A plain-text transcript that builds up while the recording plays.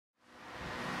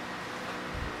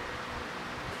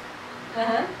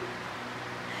Uh-huh.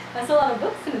 That's a lot of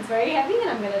books and it's very heavy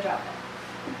and I'm gonna drop it.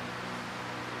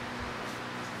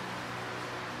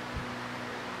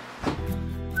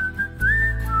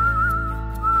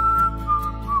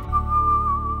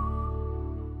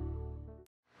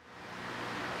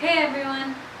 Hey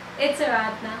everyone, it's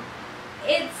Aradna.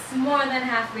 It's more than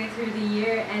halfway through the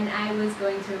year and I was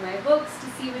going through my books to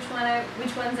see which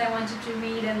ones I wanted to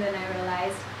read, and then I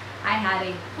realized I had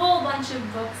a whole bunch of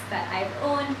books that I've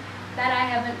owned that I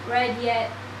haven't read yet.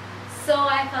 So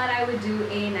I thought I would do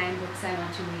a 9 books I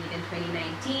want to read in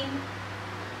 2019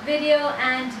 video,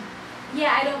 and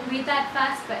yeah, I don't read that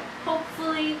fast, but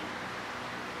hopefully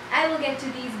I will get to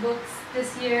these books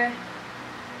this year.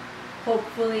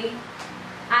 Hopefully.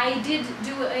 I did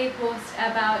do a post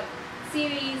about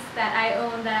series that I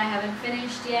own that I haven't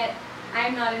finished yet.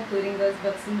 I'm not including those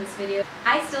books in this video.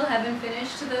 I still haven't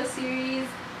finished those series,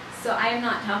 so I am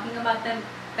not talking about them,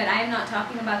 but I am not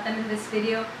talking about them in this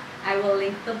video. I will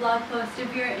link the blog post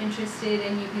if you're interested,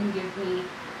 and you can give me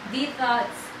your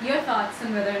thoughts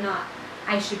on whether or not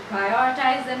I should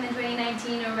prioritize them in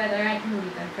 2019 or whether I can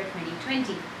leave them for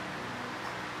 2020.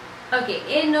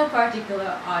 Okay, in no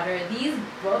particular order, these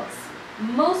books,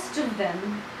 most of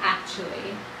them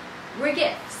actually, were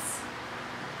gifts.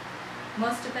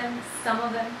 Most of them, some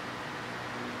of them.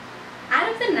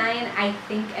 Out of the 9, I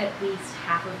think at least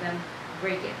half of them were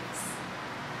gifts.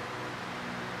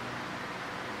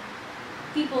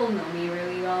 People know me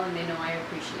really well and they know I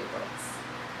appreciate books.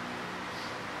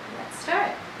 Let's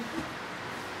start.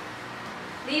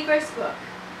 The first book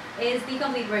is The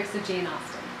Complete Works of Jane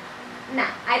Austen.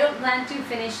 Now, I don't plan to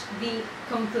finish the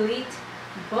complete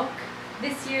book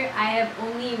this year. I have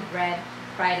only read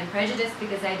Pride and Prejudice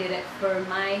because I did it for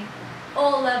my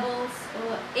A-levels.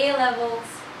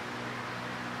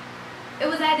 It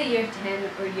was either year 10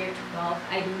 or year 12.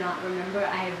 I do not remember.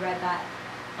 I have read that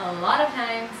a lot of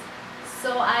times.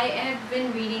 So I have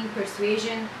been reading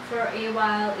Persuasion for a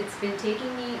while. It's been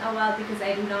taking me a while because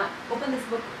I do not open this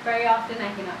book very often.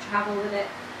 I cannot travel with it.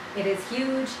 It is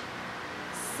huge.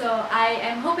 So I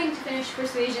am hoping to finish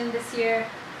Persuasion this year,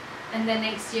 and then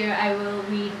next year I will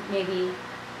read maybe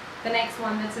the next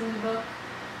one that's in the book,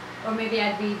 or maybe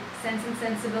I'd read Sense and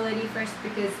Sensibility first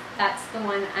because that's the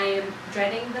one I am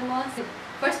dreading the most. The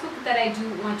first book that I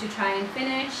do want to try and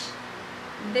finish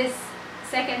this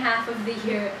second half of the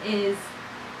year is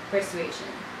Persuasion.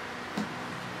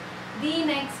 The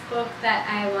next book that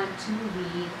I want to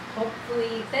read,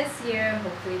 hopefully this year,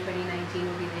 hopefully 2019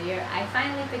 will be the year I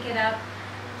finally pick it up.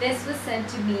 This was sent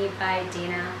to me by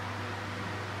Dana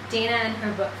and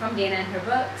her book, from Dana and her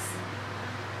books,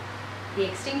 The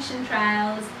Extinction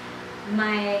Trials.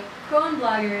 My Crone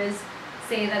bloggers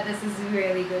say that this is a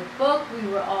really good book. We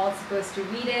were all supposed to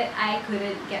read it. I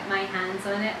couldn't get my hands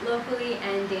on it locally,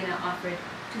 and Dana offered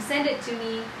to send it to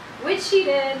me, which she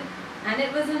did, and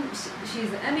it wasn't,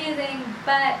 she's amazing,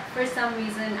 but for some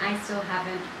reason I still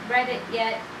haven't read it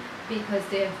yet because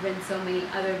there have been so many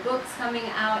other books coming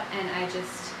out and I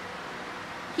just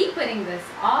keep putting this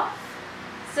off.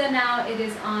 So now it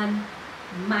is on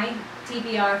my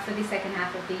TBR for the second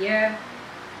half of the year.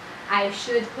 I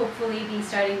should hopefully be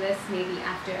starting this maybe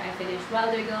after I finish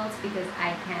Wilder Girls because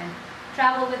I can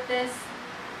travel with this.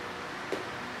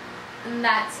 And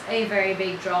that's a very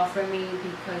big draw for me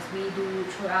because we do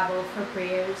travel for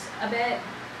prayers a bit.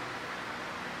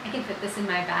 I can fit this in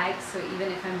my bag, so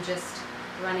even if I'm just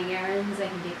running errands, I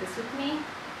can take this with me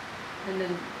and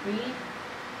then read.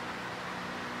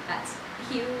 That's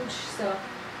huge. So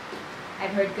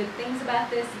I've heard good things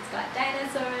about this. It's got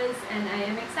dinosaurs and I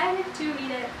am excited to read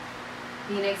it.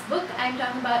 The next book I'm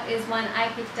talking about is one I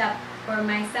picked up for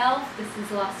myself. This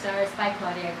is Lost Stars by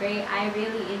Claudia Gray. I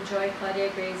really enjoy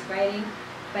Claudia Gray's writing,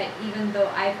 but even though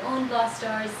I've owned Lost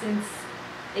Stars since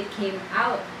it came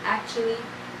out, actually,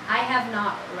 I have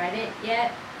not read it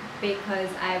yet because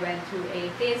I went through a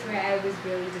phase where I was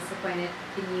really disappointed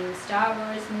in the new Star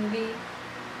Wars movie.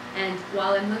 And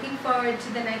while I'm looking forward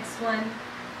to the next one,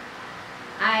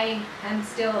 I am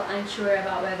still unsure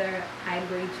about whether I'm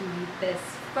going to read this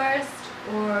first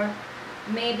or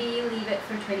maybe leave it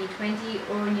for 2020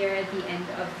 or near the end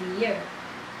of the year.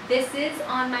 This is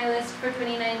on my list for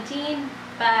 2019,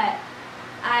 but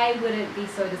I wouldn't be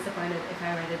so disappointed if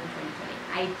I read it in 2020.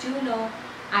 I do know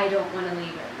I don't want to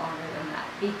leave it longer than that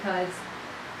because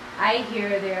I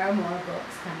hear there are more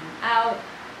books coming out.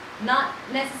 Not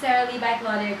necessarily by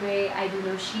Claudia Gray. I do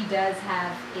know she does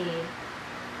have a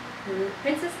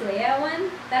Princess Leia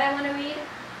one that I want to read.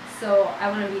 So I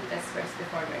want to read this first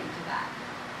before going to that.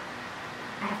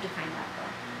 I have to find that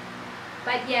book.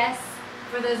 But yes,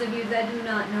 for those of you that do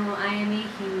not know, I am a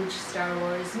huge Star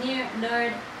Wars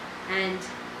nerd, and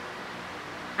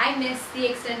I miss the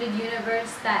extended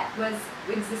universe that was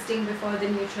existing before the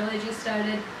new trilogy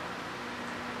started.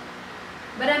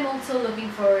 But I'm also looking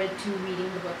forward to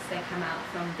reading the books that come out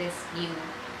from this new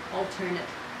alternate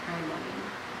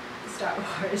timeline, Star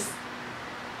Wars.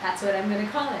 That's what I'm going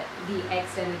to call it, the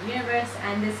extended universe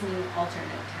and this new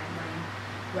alternate timeline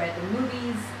where the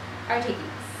movies are taking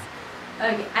us.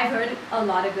 Okay, I've heard a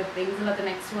lot of good things about the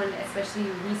next one, especially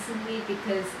recently,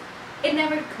 because it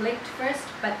never clicked first,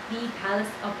 but the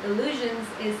Palace of Illusions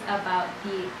is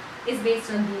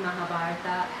based on the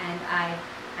Mahabharata, and I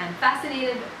am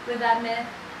fascinated with that myth.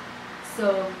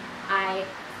 So I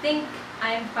think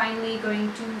I'm finally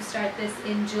going to start this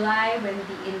in July when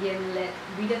the Indian Lit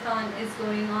Readathon is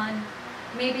going on.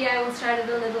 Maybe I will start it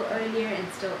a little earlier and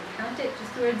still count it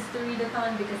just towards the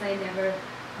readathon, because I never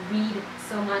read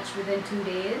so much within 2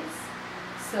 days.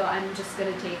 So I'm just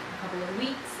going to take a couple of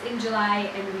weeks in July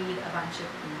and read a bunch of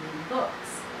Indian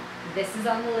books. This is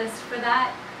on the list for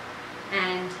that,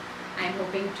 and I'm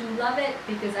hoping to love it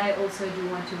because I also do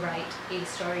want to write a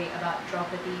story about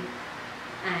Draupadi,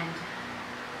 and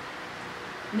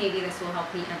maybe this will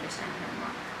help me understand her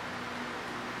more.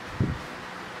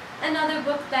 Another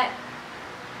book that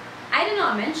I did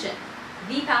not mention,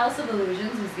 The Palace of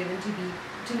Illusions, was given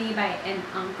to me by an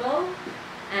uncle,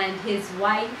 and his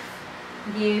wife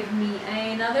gave me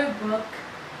another book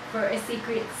for a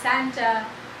Secret Santa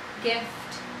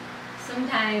gift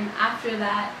sometime after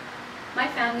that. My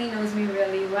family knows me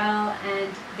really well, and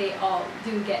they all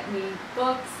do get me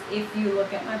books. If you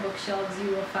look at my bookshelves, you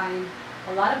will find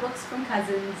a lot of books from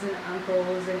cousins and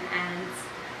uncles and aunts,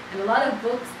 and a lot of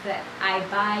books that I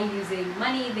buy using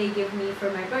money they give me for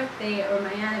my birthday or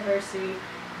my anniversary,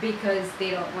 because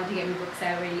they don't want to get me books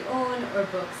I already own, or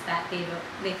books that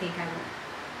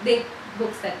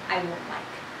books that I won't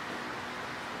like.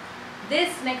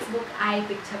 This next book I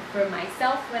picked up for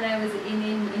myself when I was in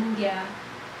India.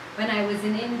 When I was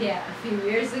in India a few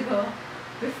years ago,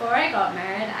 before I got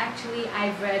married, actually,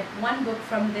 I've read one book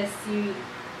from this series.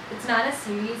 It's not a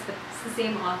series, but it's the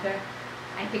same author.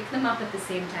 I picked them up at the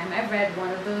same time. I've read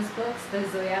one of those books, The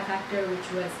Zoya Factor,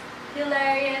 which was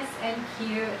hilarious and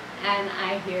cute, and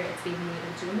I hear it's being made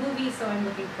into a movie, so I'm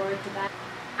looking forward to that.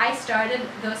 I started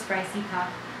those Pricey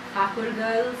Thakur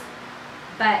Girls,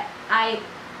 but I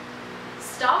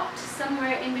stopped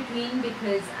somewhere in between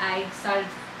because I started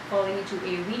falling into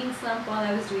a reading slump while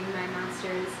I was doing my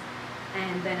master's,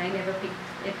 and then I never picked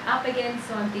it up again,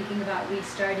 so I'm thinking about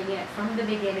restarting it from the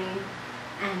beginning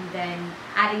and then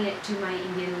adding it to my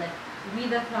Indian Lit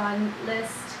Readathon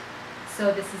list.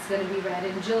 So this is going to be read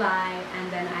in July,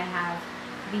 and then I have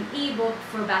the ebook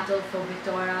for Battle for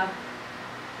Vitora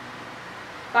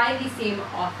by the same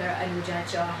author, Anuja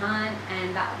Chauhan,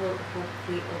 and that will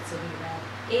hopefully also be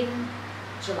read in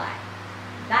July.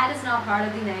 That is not part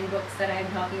of the 9 books that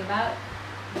I'm talking about,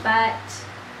 but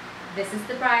this is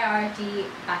the priority.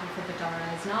 Battle for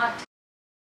Vitora is not.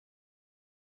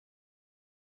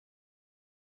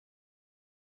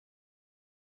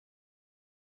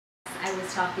 I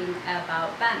was talking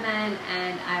about Batman,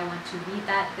 and I want to read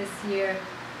that this year.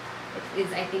 It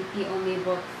is, I think, the only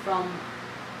book from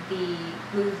the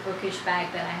Blues Bookish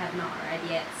bag that I have not read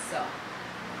yet. So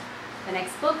the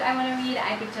next book I want to read,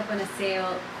 I picked up on a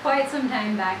sale quite some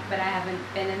time back, but I haven't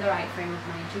been in the right frame of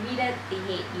mind to read it. The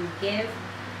Hate You Give.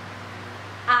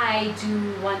 I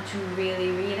do want to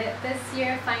really read it this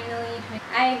year, finally.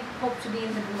 I hope to be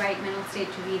in the right mental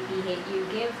state to read The Hate You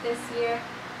Give this year.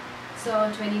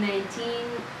 So 2019,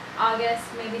 August,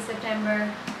 maybe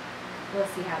September, we'll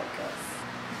see how it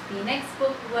goes. The next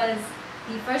book was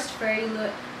the first fairy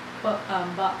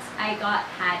box I got,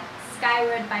 had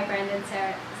Skyward by Brandon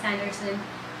Sanderson.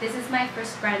 This is my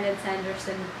first Brandon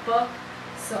Sanderson book,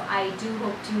 so I do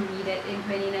hope to read it in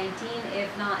 2019, if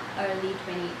not early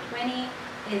 2020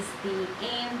 is the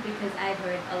aim, because I've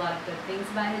heard a lot of good things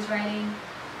about his writing.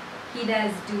 He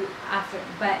does have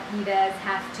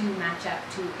to match up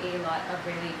to a lot of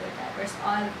really good diverse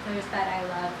authors that I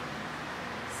love.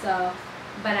 So,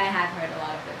 but I have heard a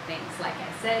lot of good things, like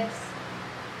I said.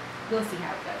 We'll see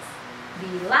how it goes.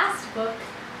 The last book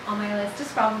on my list is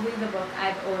probably the book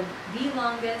I've owned the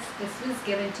longest. This was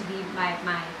given to me by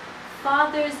my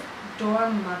father's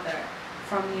dorm mother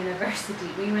from university.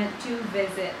 We went to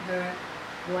visit her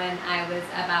when I was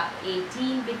about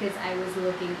 18 because I was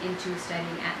looking into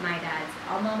studying at my dad's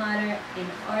alma mater in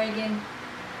Oregon.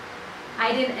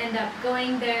 I didn't end up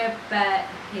going there, but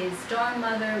his dorm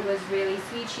mother was really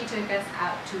sweet. She took us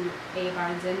out to a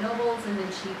Barnes & Nobles, and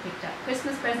then she picked up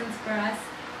Christmas presents for us,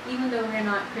 even though we're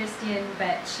not Christian,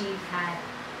 but she had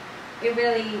a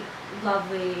really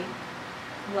lovely,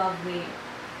 lovely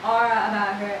aura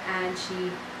about her, and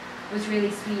she was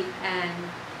really sweet,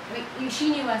 and she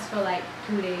knew us for like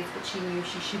 2 days, but she knew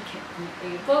she should get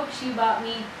me a book. She bought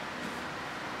me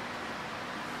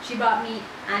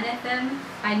Anathem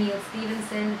by Neil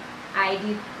Stevenson. I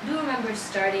do remember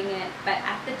starting it, but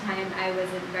at the time I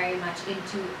wasn't very much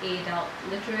into adult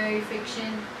literary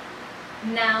fiction.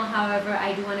 Now, however,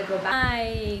 I do want to go back.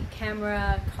 My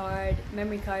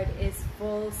memory card is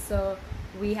full, so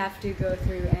we have to go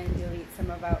through and delete some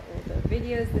of our older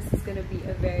videos. This is going to be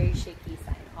a very shaky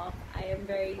sign off. I am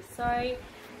very sorry,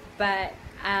 but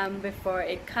before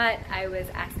it cut, I was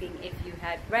asking if you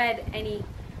had read any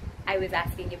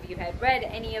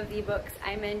of the books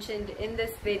I mentioned in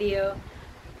this video.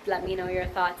 Let me know your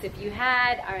thoughts if you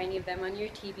had. Are any of them on your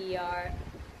TBR?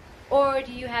 Or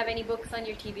do you have any books on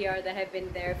your TBR that have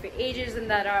been there for ages and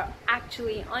that are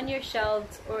actually on your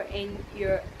shelves or in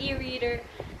your e-reader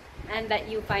and that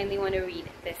you finally want to read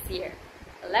this year?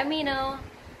 Let me know,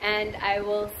 and I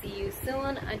will see you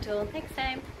soon. Until next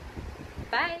time,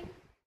 bye!